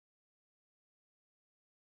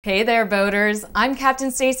Hey there, boaters. I'm Captain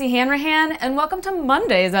Stacy Hanrahan, and welcome to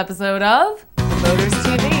Monday's episode of Boaters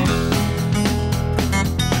TV.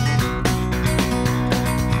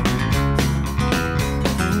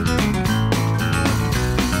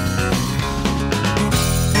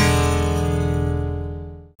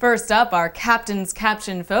 First up, our Captain's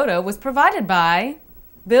Caption photo was provided by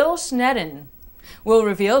Bill Schneiden. We'll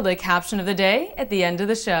reveal the caption of the day at the end of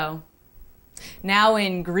the show. Now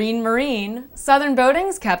in Green Marine, Southern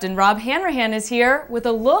Boating's Captain Robb Hanrahan is here with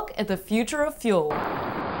a look at the future of fuel.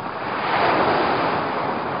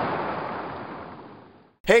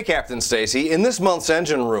 Hey Captain Stacy, in this month's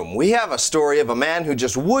engine room we have a story of a man who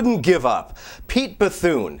just wouldn't give up, Pete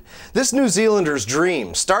Bethune. This New Zealander's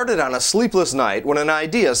dream started on a sleepless night when an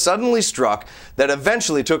idea suddenly struck that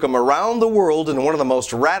eventually took him around the world in one of the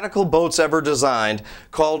most radical boats ever designed,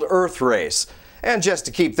 called Earth Race. And just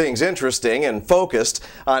to keep things interesting and focused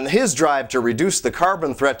on his drive to reduce the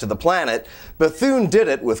carbon threat to the planet, Bethune did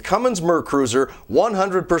it with Cummins Mercruiser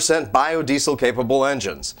 100% biodiesel capable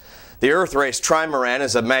engines. The Earth Race Trimaran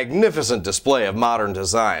is a magnificent display of modern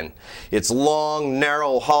design. Its long,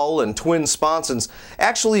 narrow hull and twin sponsons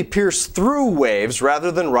actually pierce through waves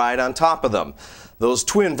rather than ride on top of them. Those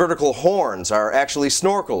twin vertical horns are actually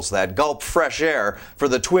snorkels that gulp fresh air for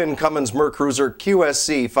the twin Cummins Mercruiser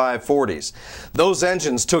QSC 540s. Those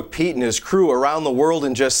engines took Pete and his crew around the world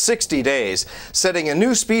in just 60 days, setting a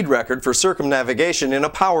new speed record for circumnavigation in a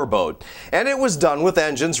powerboat. And it was done with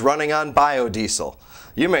engines running on biodiesel.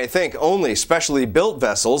 You may think only specially built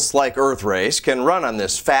vessels like Earth Race can run on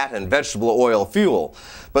this fat and vegetable oil fuel.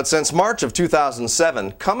 But since March of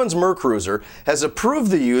 2007, Cummins Mercruiser has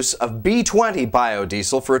approved the use of B20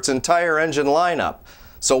 biodiesel for its entire engine lineup.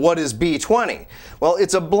 So what is B20? Well,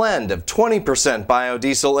 it's a blend of 20%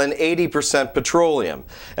 biodiesel and 80% petroleum.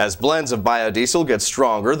 As blends of biodiesel get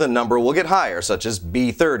stronger, the number will get higher, such as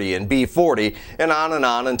B30 and B40, and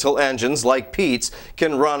on until engines like Pete's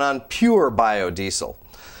can run on pure biodiesel.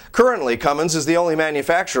 Currently, Cummins is the only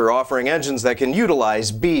manufacturer offering engines that can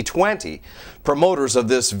utilize B20. Promoters of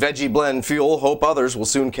this veggie blend fuel hope others will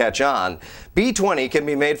soon catch on. B20 can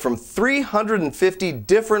be made from 350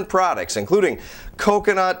 different products, including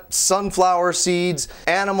coconut, sunflower seeds,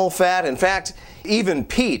 animal fat. In fact, even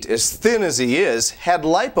Pete, as thin as he is, had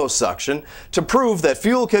liposuction to prove that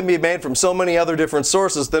fuel can be made from so many other different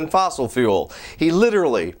sources than fossil fuel. He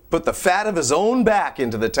literally put the fat of his own back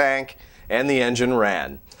into the tank, and the engine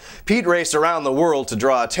ran. Pete raced around the world to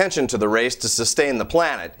draw attention to the race to sustain the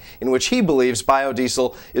planet, in which he believes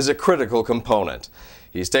biodiesel is a critical component.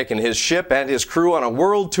 He's taken his ship and his crew on a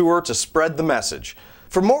world tour to spread the message.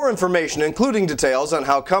 For more information, including details on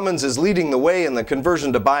how Cummins is leading the way in the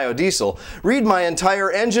conversion to biodiesel, read my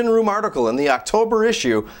entire engine room article in the October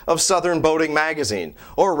issue of Southern Boating magazine,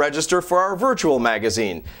 or register for our virtual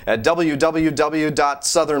magazine at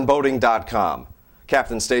www.southernboating.com.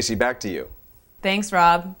 Captain Stacy, back to you. Thanks,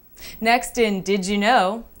 Rob. Next in Did You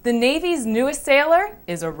Know, the Navy's newest sailor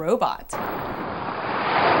is a robot.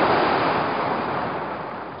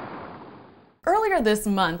 Earlier this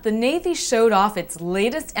month, the Navy showed off its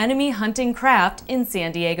latest enemy hunting craft in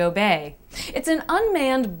San Diego Bay. It's an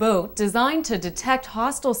unmanned boat designed to detect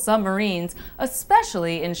hostile submarines,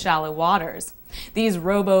 especially in shallow waters. These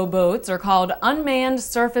robo-boats are called unmanned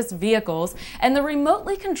surface vehicles, and they're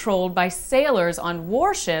remotely controlled by sailors on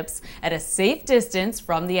warships at a safe distance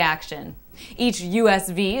from the action. Each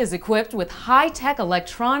USV is equipped with high-tech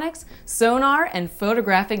electronics, sonar, and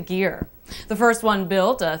photographic gear. The first one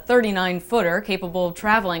built, a 39-footer capable of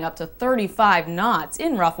traveling up to 35 knots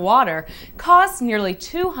in rough water, costs nearly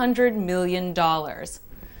 $200 million.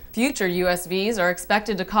 Future USVs are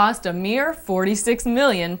expected to cost a mere $46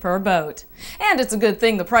 million per boat. And it's a good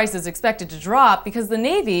thing the price is expected to drop, because the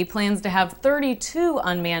Navy plans to have 32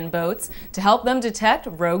 unmanned boats to help them detect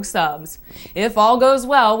rogue subs. If all goes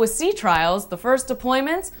well with sea trials, the first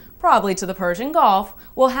deployments, probably to the Persian Gulf,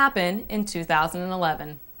 will happen in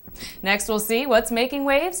 2011. Next, we'll see what's making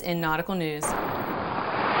waves in nautical news.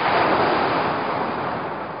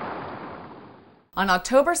 On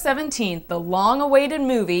October 17th, the long-awaited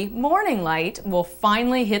movie Morning Light will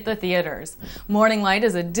finally hit the theaters. Morning Light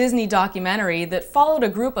is a Disney documentary that followed a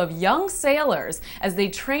group of young sailors as they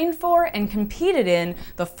trained for and competed in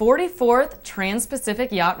the 44th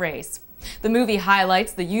Trans-Pacific Yacht Race. The movie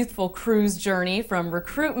highlights the youthful crew's journey from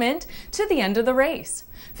recruitment to the end of the race.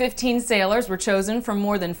 15 sailors were chosen from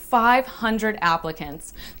more than 500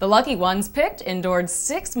 applicants. The lucky ones picked endured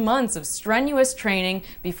 6 months of strenuous training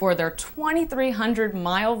before their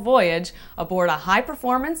 2,300-mile voyage aboard a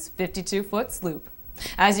high-performance 52-foot sloop.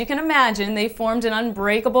 As you can imagine, they formed an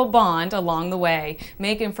unbreakable bond along the way,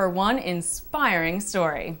 making for one inspiring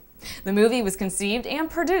story. The movie was conceived and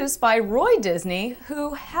produced by Roy Disney,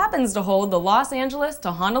 who happens to hold the Los Angeles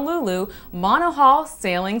to Honolulu monohull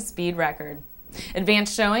sailing speed record.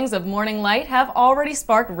 Advanced showings of Morning Light have already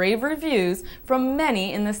sparked rave reviews from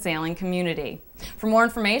many in the sailing community. For more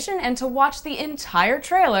information and to watch the entire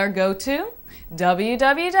trailer, go to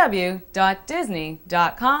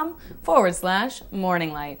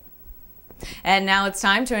www.disney.com/morninglight. And now it's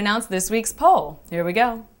time to announce this week's poll. Here we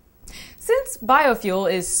go. Since biofuel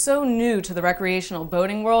is so new to the recreational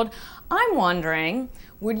boating world, I'm wondering,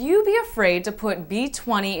 would you be afraid to put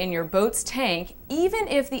B20 in your boat's tank even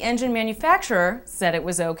if the engine manufacturer said it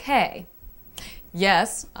was okay?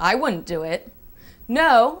 Yes, I wouldn't do it.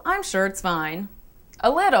 No, I'm sure it's fine.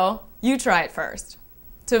 A little, you try it first.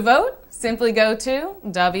 To vote, simply go to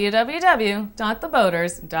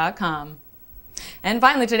www.theboaters.com. And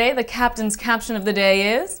finally today, the captain's caption of the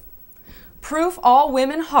day is, "Proof all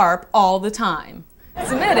women harp all the time."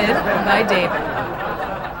 Submitted by David.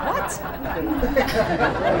 What?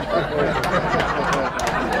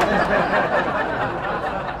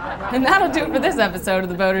 And that'll do it for this episode of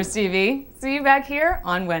The Boaters TV. See you back here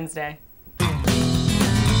on Wednesday.